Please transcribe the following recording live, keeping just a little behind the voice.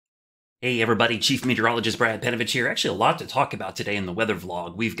Hey everybody, Chief Meteorologist Brad Penovich here. Actually, a lot to talk about today in the weather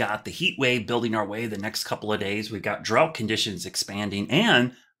vlog. We've got the heat wave building our way the next couple of days. We've got drought conditions expanding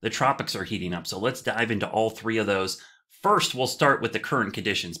and the tropics are heating up. So let's dive into all three of those. First, we'll start with the current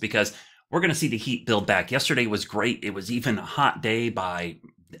conditions because we're going to see the heat build back. Yesterday was great. It was even a hot day by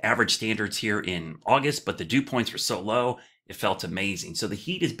average standards here in August, but the dew points were so low, it felt amazing. So the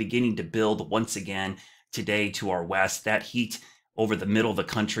heat is beginning to build once again today to our west. That heat over the middle of the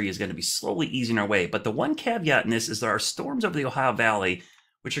country is going to be slowly easing our way. But the one caveat in this is there are storms over the Ohio Valley,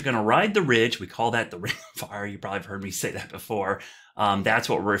 which are going to ride the ridge. We call that the ring of fire. You probably have heard me say that before. That's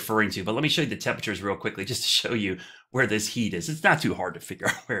what we're referring to. But let me show you the temperatures real quickly just to show you where this heat is. It's not too hard to figure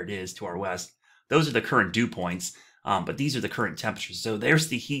out where it is to our west. Those are the current dew points, but these are the current temperatures. So there's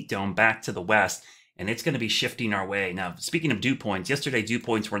the heat dome back to the west, and it's going to be shifting our way. Now, speaking of dew points, yesterday dew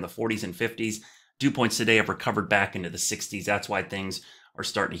points were in the 40s and 50s. Dew points today have recovered back into the 60s. That's why things are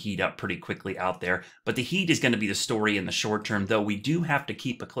starting to heat up pretty quickly out there. But the heat is going to be the story in the short term, though we do have to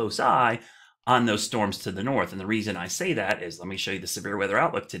keep a close eye on those storms to the north. And the reason I say that is, let me show you the severe weather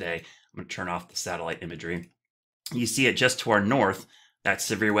outlook today. I'm going to turn off the satellite imagery. You see it just to our north, that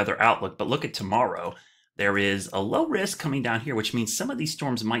severe weather outlook. But look at tomorrow. There is a low risk coming down here, which means some of these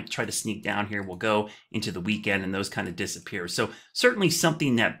storms might try to sneak down here. We'll go into the weekend and those kind of disappear. So certainly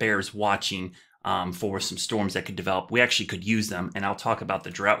something that bears watching for some storms that could develop. We actually could use them, and I'll talk about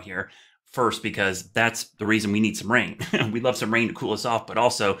the drought here first because that's the reason we need some rain. We'd love some rain to cool us off, but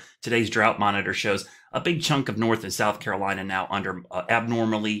also today's drought monitor shows a big chunk of North and South Carolina now under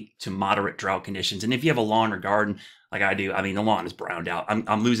abnormally to moderate drought conditions. And if you have a lawn or garden like I do, I mean, the lawn is browned out.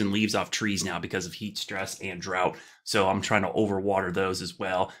 I'm losing leaves off trees now because of heat stress and drought. So I'm trying to overwater those as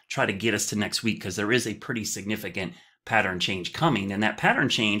well, try to get us to next week because there is a pretty significant pattern change coming. And that pattern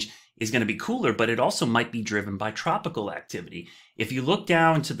change is going to be cooler, but it also might be driven by tropical activity. If you look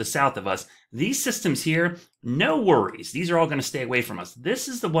down to the south of us, these systems here, no worries. These are all going to stay away from us. This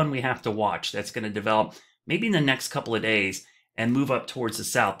is the one we have to watch that's going to develop maybe in the next couple of days and move up towards the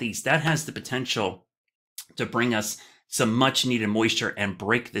southeast. That has the potential to bring us some much needed moisture and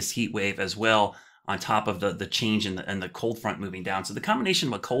break this heat wave as well on top of the change in the cold front moving down. So the combination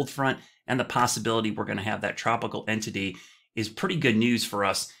of a cold front and the possibility we're going to have that tropical entity is pretty good news for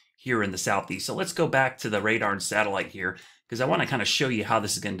us here in the southeast. So let's go back to the radar and satellite here because I want to kind of show you how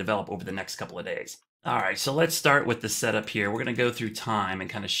this is going to develop over the next couple of days. All right, so let's start with the setup here. We're going to go through time and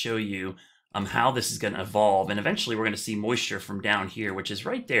kind of show you how this is going to evolve. And eventually we're going to see moisture from down here, which is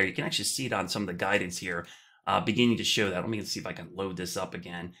right there. You can actually see it on some of the guidance here beginning to show that. Let me see if I can load this up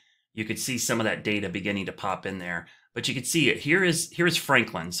again. You could see some of that data beginning to pop in there. But you can see it. Here is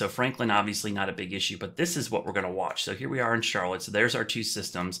Franklin. So Franklin, obviously not a big issue, but this is what we're going to watch. So here we are in Charlotte. So there's our two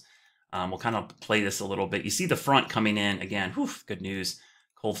systems. We'll kind of play this a little bit. You see the front coming in again. Whew, good news.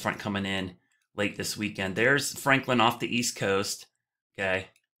 Cold front coming in late this weekend. There's Franklin off the East Coast. Okay.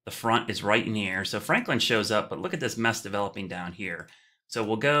 The front is right near. So Franklin shows up, but look at this mess developing down here. So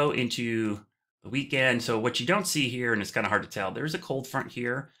we'll go into the weekend. So what you don't see here, and it's kind of hard to tell, there's a cold front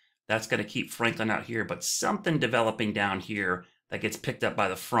here. That's going to keep Franklin out here, but something developing down here that gets picked up by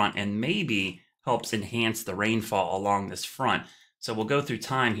the front and maybe helps enhance the rainfall along this front. So we'll go through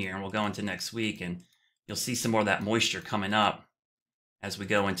time here and we'll go into next week and you'll see some more of that moisture coming up as we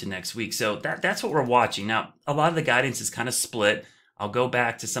go into next week. So that's what we're watching. Now, a lot of the guidance is kind of split. I'll go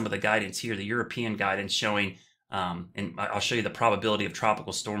back to some of the guidance here, the European guidance showing, and I'll show you the probability of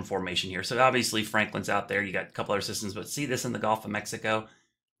tropical storm formation here. So obviously Franklin's out there. You got a couple other systems, but see this in the Gulf of Mexico?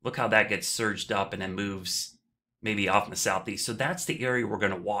 Look how that gets surged up and then moves maybe off in the southeast. So that's the area we're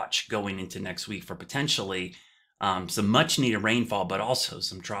going to watch going into next week for potentially some much needed rainfall, but also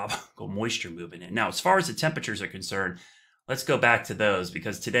some tropical moisture moving in. Now, as far as the temperatures are concerned, let's go back to those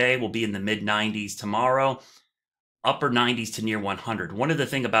because today we'll be in the mid 90s. Tomorrow, upper 90s to near 100. One of the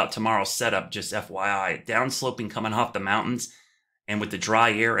things about tomorrow's setup, just FYI, downsloping coming off the mountains and with the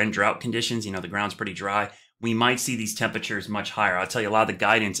dry air and drought conditions, you know, the ground's pretty dry. We might see these temperatures much higher. I'll tell you, a lot of the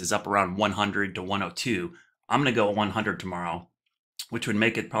guidance is up around 100 to 102. I'm going to go 100 tomorrow, which would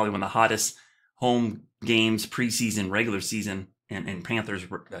make it probably one of the hottest home games, preseason, regular season in Panthers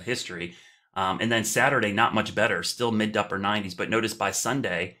history. And then Saturday, not much better, still mid to upper 90s. But notice by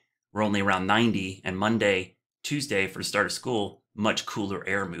Sunday, we're only around 90. And Monday, Tuesday, for the start of school, much cooler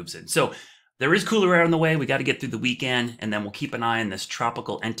air moves in. So there is cooler air on the way. We got to get through the weekend. And then we'll keep an eye on this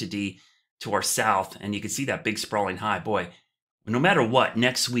tropical entity to our south, and you can see that big sprawling high. Boy, no matter what,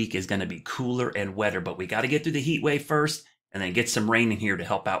 next week is going to be cooler and wetter, but we got to get through the heat wave first, and then get some rain in here to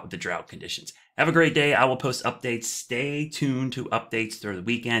help out with the drought conditions. Have a great day. I will post updates. Stay tuned to updates through the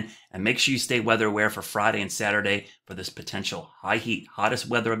weekend, and make sure you stay weather aware for Friday and Saturday for this potential high heat, hottest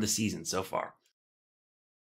weather of the season so far.